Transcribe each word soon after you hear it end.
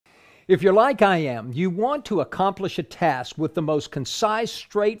If you're like I am, you want to accomplish a task with the most concise,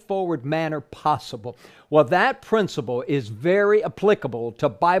 straightforward manner possible. Well, that principle is very applicable to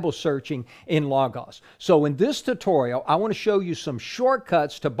Bible searching in Logos. So in this tutorial, I want to show you some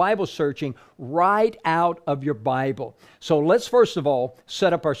shortcuts to Bible searching right out of your Bible. So let's first of all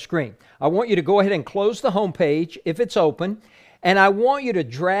set up our screen. I want you to go ahead and close the home page if it's open, and I want you to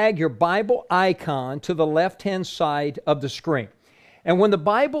drag your Bible icon to the left-hand side of the screen. And when the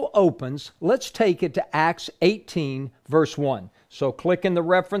Bible opens, let's take it to Acts 18, verse 1. So click in the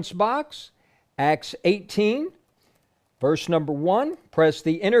reference box, Acts 18, verse number 1, press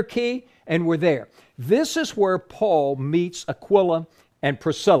the enter key, and we're there. This is where Paul meets Aquila and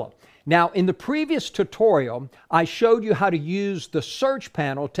Priscilla. Now, in the previous tutorial, I showed you how to use the search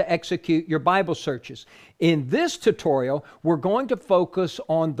panel to execute your Bible searches. In this tutorial, we're going to focus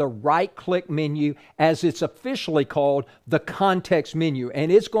on the right-click menu, as it's officially called the context menu,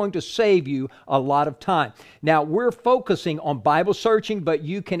 and it's going to save you a lot of time. Now, we're focusing on Bible searching, but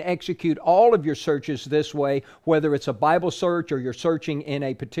you can execute all of your searches this way, whether it's a Bible search or you're searching in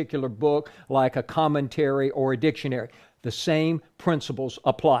a particular book like a commentary or a dictionary. The same principles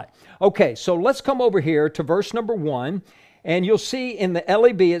apply. Okay, so let's come over here to verse number 1, and you'll see in the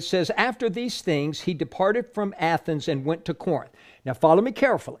LEB it says, after these things he departed from Athens and went to Corinth. Now follow me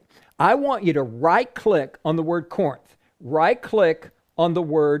carefully. I want you to right-click on the word Corinth. Right-click on the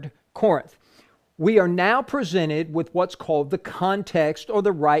word Corinth. We are now presented with what's called the context or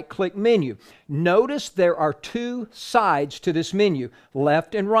the right-click menu. Notice there are two sides to this menu,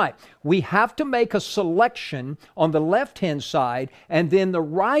 left and right. We have to make a selection on the left-hand side, and then the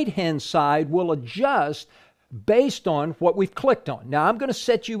right-hand side will adjust based on what we've clicked on. Now, I'm going to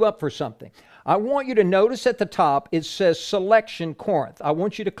set you up for something. I want you to notice at the top it says Selection Corinth. I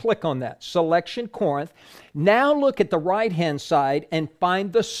want you to click on that, Selection Corinth. Now look at the right-hand side and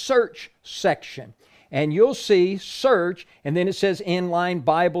find the Search section. And you'll see Search, and then it says Inline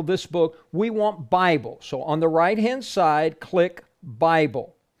Bible, this book. We want Bible. So on the right-hand side, click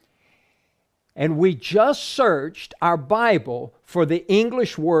Bible. And we just searched our Bible for the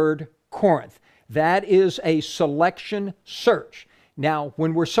English word Corinth. That is a selection search. Now,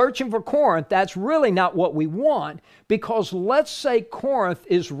 when we're searching for Corinth, that's really not what we want, because let's say Corinth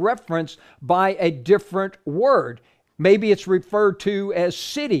is referenced by a different word. Maybe it's referred to as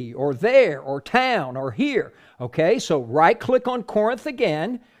city or there or town or here. Okay, so right-click on Corinth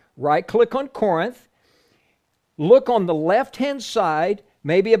again. Right-click on Corinth. Look on the left-hand side,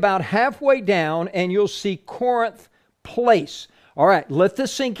 maybe about halfway down, and you'll see Corinth Place. All right, let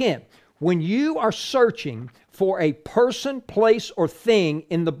this sink in. When you are searching for a person, place, or thing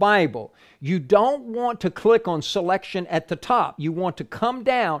in the Bible, you don't want to click on selection at the top. You want to come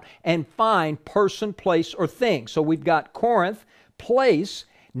down and find person, place, or thing. So we've got Corinth, place.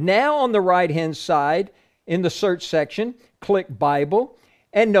 Now on the right-hand side in the search section, click Bible,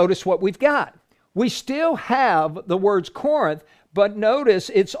 and notice what we've got. We still have the words Corinth, but notice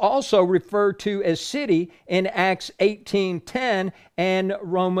it's also referred to as city in Acts 18:10 and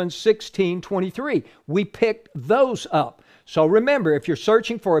Romans 16:23. We picked those up. So remember, if you're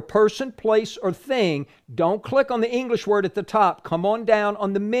searching for a person, place, or thing, don't click on the English word at the top. Come on down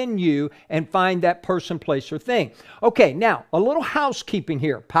on the menu and find that person, place, or thing. Okay, now a little housekeeping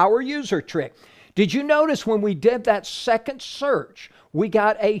here. Power user trick. Did you notice when we did that second search, we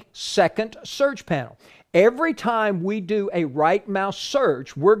got a second search panel? Every time we do a right mouse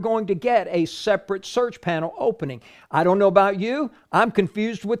search, we're going to get a separate search panel opening. I don't know about you, I'm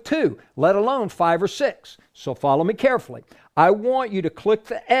confused with 2, let alone 5 or 6. So follow me carefully. I want you to click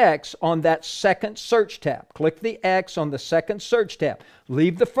the X on that second search tab. Click the X on the second search tab.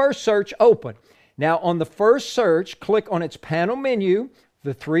 Leave the first search open. Now on the first search, click on its panel menu,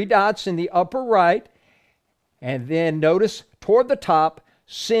 the 3 dots in the upper right, and then notice toward the top,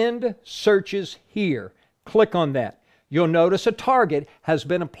 Send Searches Here. Click on that. You'll notice a target has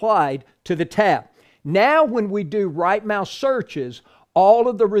been applied to the tab. Now when we do right mouse searches, all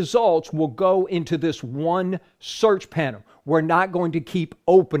of the results will go into this one search panel. We're not going to keep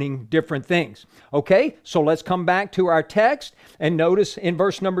opening different things. Okay, so let's come back to our text and notice in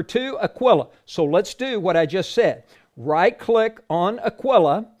verse number 2, Aquila. So let's do what I just said. Right-click on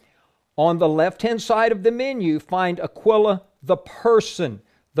Aquila. On the left-hand side of the menu, find Aquila, the person,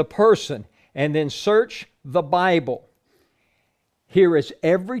 and then search the Bible. Here is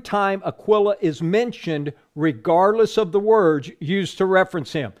every time Aquila is mentioned, regardless of the words used to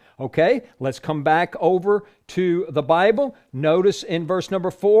reference him. Okay, let's come back over to the Bible. Notice in verse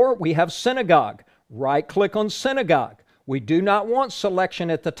number 4, we have synagogue. Right-click on synagogue. We do not want selection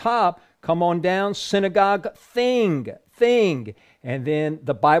at the top. Come on down, synagogue, thing. And then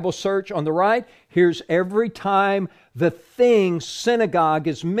the Bible search on the right. Here's every time the thing, synagogue,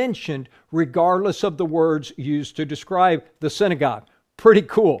 is mentioned, regardless of the words used to describe the synagogue. Pretty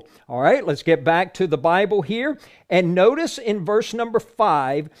cool. All right, let's get back to the Bible here. And notice in verse number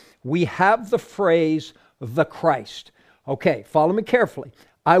 5, we have the phrase, the Christ. Okay, follow me carefully.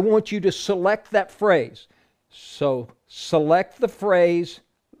 I want you to select that phrase. So select the phrase,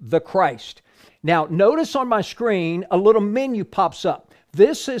 the Christ. Now, notice on my screen, a little menu pops up.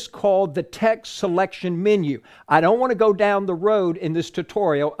 This is called the text selection menu. I don't want to go down the road in this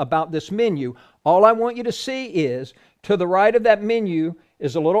tutorial about this menu. All I want you to see is, to the right of that menu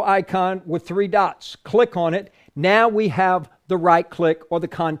is a little icon with 3 dots. Click on it. Now we have the right click or the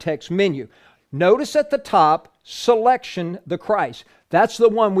context menu. Notice at the top, selection, the Christ. That's the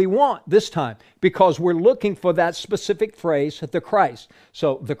one we want this time because we're looking for that specific phrase, the Christ.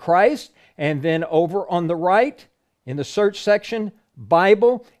 So the Christ, and then over on the right in the search section,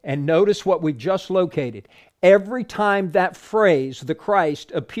 Bible, and notice what we just located. Every time that phrase, the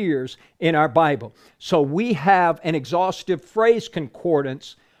Christ, appears in our Bible. So we have an exhaustive phrase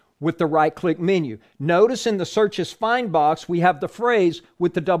concordance with the right-click menu. Notice in the search as find box, we have the phrase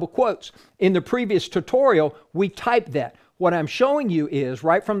with the double quotes. In the previous tutorial, we typed that. What I'm showing you is,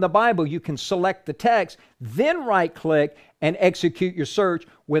 right from the Bible, you can select the text, then right-click and execute your search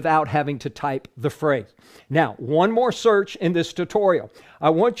without having to type the phrase. Now, one more search in this tutorial.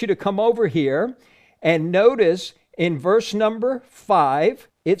 I want you to come over here and notice in verse number 5,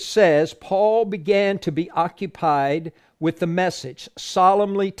 it says, Paul began to be occupied with the message,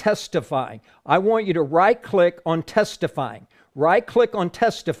 solemnly testifying. I want you to right-click on testifying. Right-click on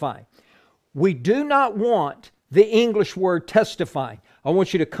testifying. We do not want the English word testifying. I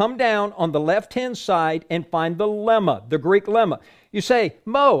want you to come down on the left-hand side and find the lemma, the Greek lemma. You say,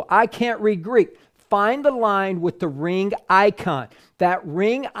 Mo, I can't read Greek. Find the line with the ring icon. That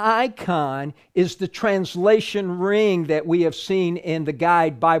ring icon is the translation ring that we have seen in the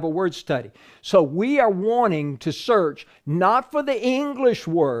guide Bible Word Study. So we are wanting to search not for the English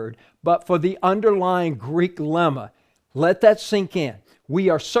word, but for the underlying Greek lemma. Let that sink in. We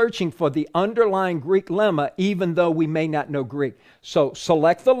are searching for the underlying Greek lemma, even though we may not know Greek. So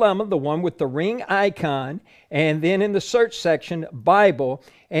select the lemma, the one with the ring icon, and then in the search section, Bible.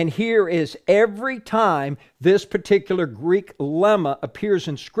 And here is every time this particular Greek lemma appears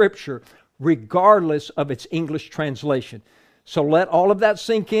in Scripture, regardless of its English translation. So let all of that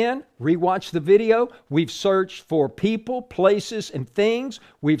sink in. Rewatch the video. We've searched for people, places, and things.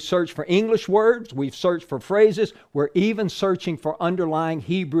 We've searched for English words. We've searched for phrases. We're even searching for underlying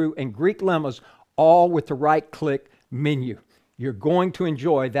Hebrew and Greek lemmas, all with the right-click menu. You're going to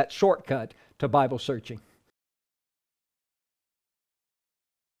enjoy that shortcut to Bible searching.